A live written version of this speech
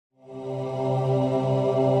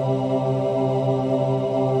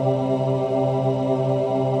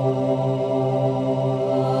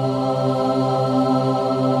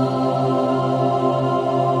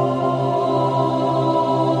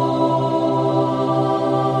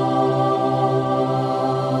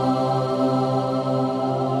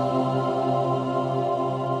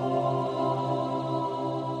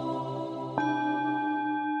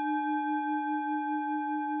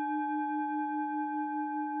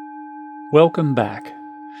Welcome back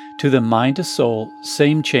to the Mind to Soul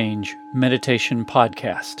Same Change Meditation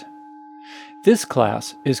Podcast. This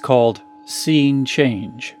class is called Seeing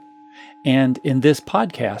Change, and in this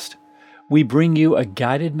podcast, we bring you a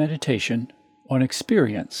guided meditation on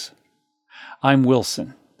experience. I'm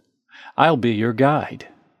Wilson. I'll be your guide.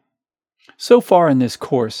 So far in this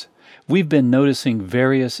course, we've been noticing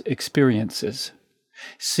various experiences,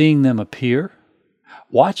 seeing them appear,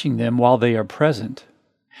 watching them while they are present,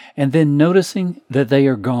 and then noticing that they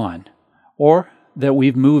are gone, or that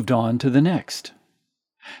we've moved on to the next.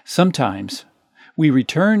 Sometimes we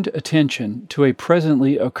returned attention to a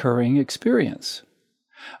presently occurring experience.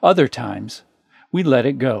 Other times we let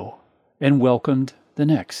it go and welcomed the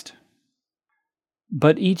next.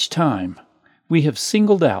 But each time we have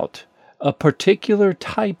singled out a particular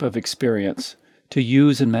type of experience to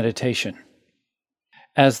use in meditation.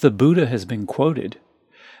 As the Buddha has been quoted,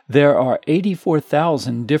 there are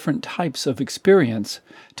 84,000 different types of experience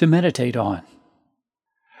to meditate on.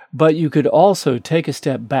 But you could also take a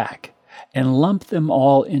step back and lump them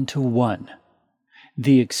all into one,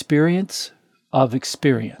 the experience of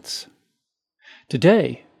experience.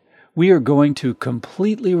 Today, we are going to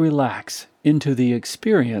completely relax into the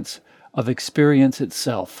experience of experience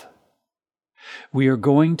itself. We are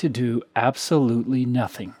going to do absolutely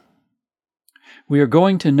nothing. We are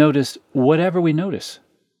going to notice whatever we notice,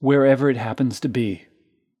 wherever it happens to be.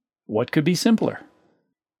 What could be simpler?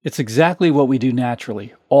 It's exactly what we do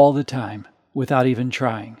naturally, all the time, without even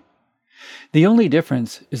trying. The only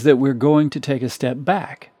difference is that we're going to take a step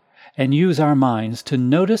back and use our minds to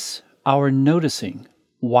notice our noticing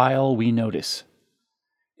while we notice.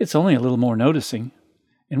 It's only a little more noticing,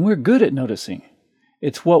 and we're good at noticing.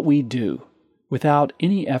 It's what we do, without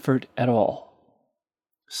any effort at all.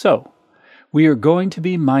 So, we are going to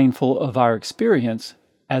be mindful of our experience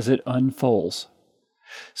as it unfolds.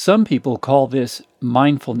 Some people call this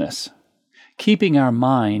mindfulness, keeping our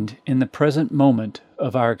mind in the present moment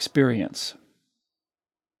of our experience.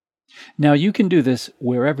 Now you can do this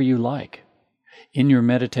wherever you like, in your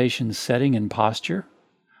meditation setting and posture,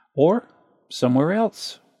 or somewhere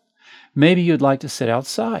else. Maybe you'd like to sit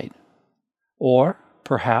outside, or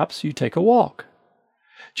perhaps you take a walk.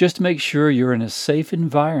 Just make sure you're in a safe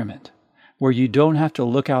environment where you don't have to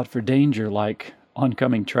look out for danger like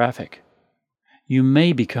oncoming traffic. You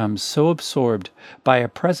may become so absorbed by a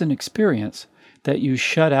present experience that you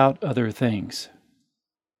shut out other things.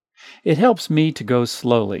 It helps me to go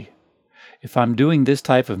slowly if I'm doing this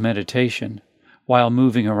type of meditation while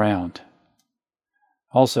moving around.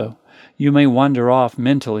 Also, you may wander off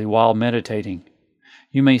mentally while meditating.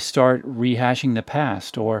 You may start rehashing the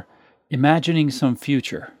past or imagining some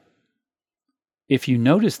future. If you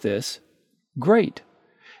notice this, great.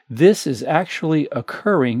 This is actually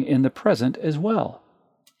occurring in the present as well.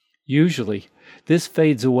 Usually, this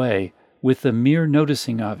fades away with the mere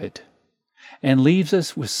noticing of it, and leaves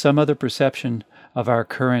us with some other perception of our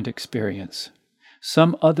current experience,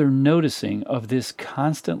 some other noticing of this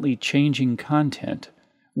constantly changing content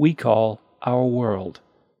we call our world,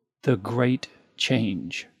 the Great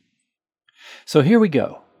Change. So here we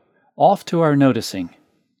go, off to our noticing.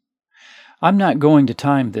 I'm not going to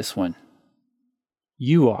time this one.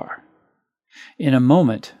 You are. In a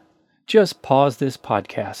moment, just pause this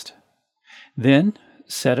podcast. Then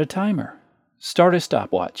set a timer, start a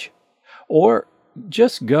stopwatch, or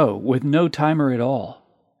just go with no timer at all.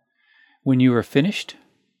 When you are finished,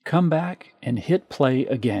 come back and hit play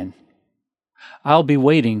again. I'll be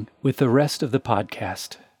waiting with the rest of the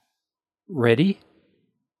podcast. Ready?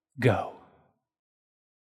 Go.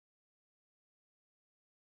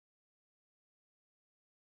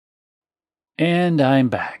 And I'm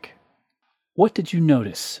back. What did you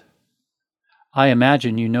notice? I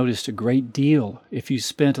imagine you noticed a great deal if you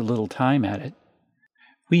spent a little time at it.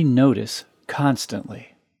 We notice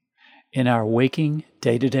constantly in our waking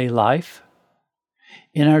day-to-day life,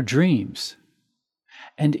 in our dreams,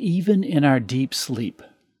 and even in our deep sleep,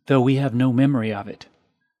 though we have no memory of it.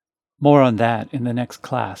 More on that in the next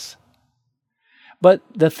class. But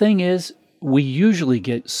the thing is, we usually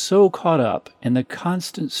get so caught up in the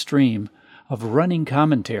constant stream of running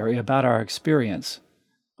commentary about our experience,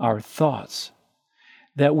 our thoughts,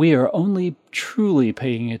 that we are only truly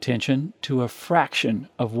paying attention to a fraction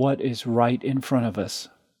of what is right in front of us.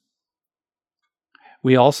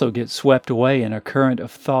 We also get swept away in a current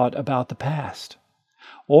of thought about the past,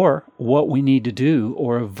 or what we need to do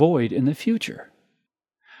or avoid in the future.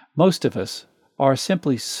 Most of us are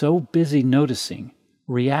simply so busy noticing,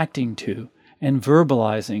 reacting to, and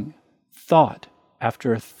verbalizing thought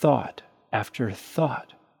after thought after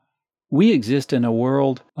thought. We exist in a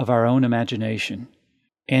world of our own imagination,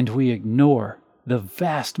 and we ignore the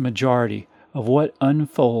vast majority of what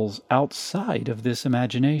unfolds outside of this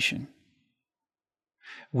imagination.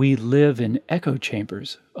 We live in echo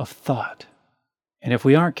chambers of thought, and if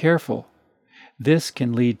we aren't careful, this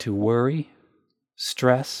can lead to worry,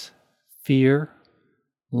 stress, fear,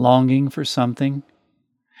 longing for something,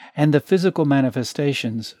 and the physical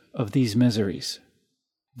manifestations of these miseries.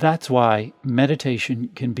 That's why meditation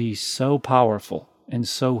can be so powerful and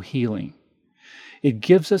so healing. It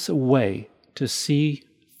gives us a way to see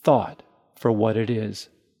thought for what it is,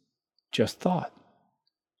 just thought.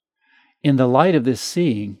 In the light of this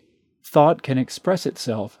seeing, thought can express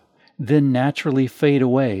itself, then naturally fade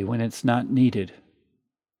away when it's not needed.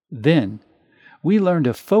 Then, we learn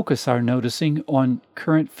to focus our noticing on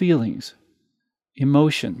current feelings,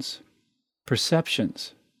 emotions,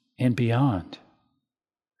 perceptions, and beyond.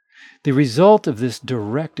 The result of this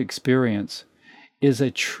direct experience is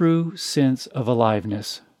a true sense of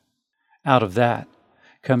aliveness. Out of that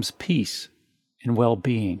comes peace and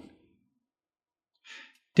well-being.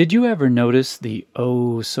 Did you ever notice the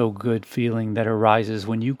oh-so-good feeling that arises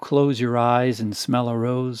when you close your eyes and smell a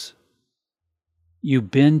rose? You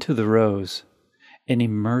bend to the rose and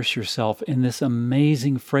immerse yourself in this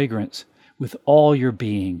amazing fragrance with all your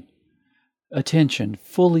being, attention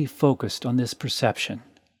fully focused on this perception.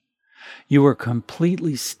 You are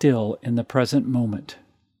completely still in the present moment.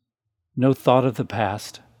 No thought of the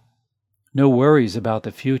past, no worries about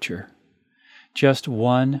the future, just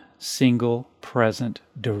one single present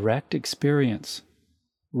direct experience,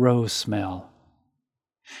 rose smell.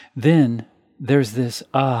 Then there's this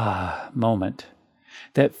moment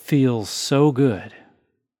that feels so good.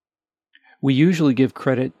 We usually give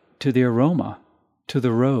credit to the aroma, to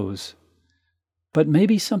the rose, but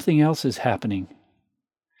maybe something else is happening.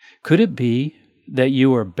 Could it be that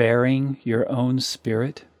you are bearing your own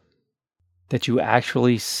spirit? That you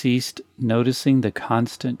actually ceased noticing the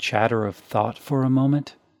constant chatter of thought for a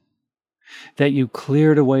moment? That you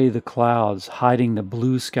cleared away the clouds hiding the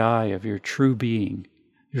blue sky of your true being,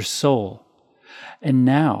 your soul, and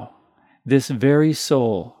now this very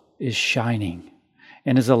soul is shining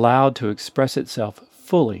and is allowed to express itself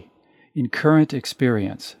fully in current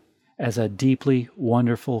experience as a deeply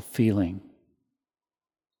wonderful feeling.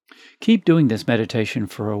 Keep doing this meditation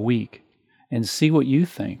for a week and see what you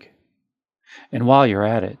think. And while you're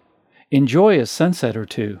at it, enjoy a sunset or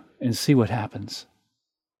two and see what happens.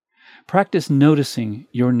 Practice noticing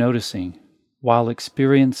your noticing while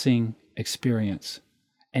experiencing experience.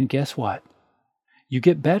 And guess what? You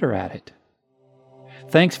get better at it.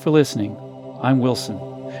 Thanks for listening. I'm Wilson,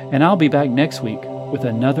 and I'll be back next week with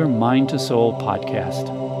another Mind to Soul podcast.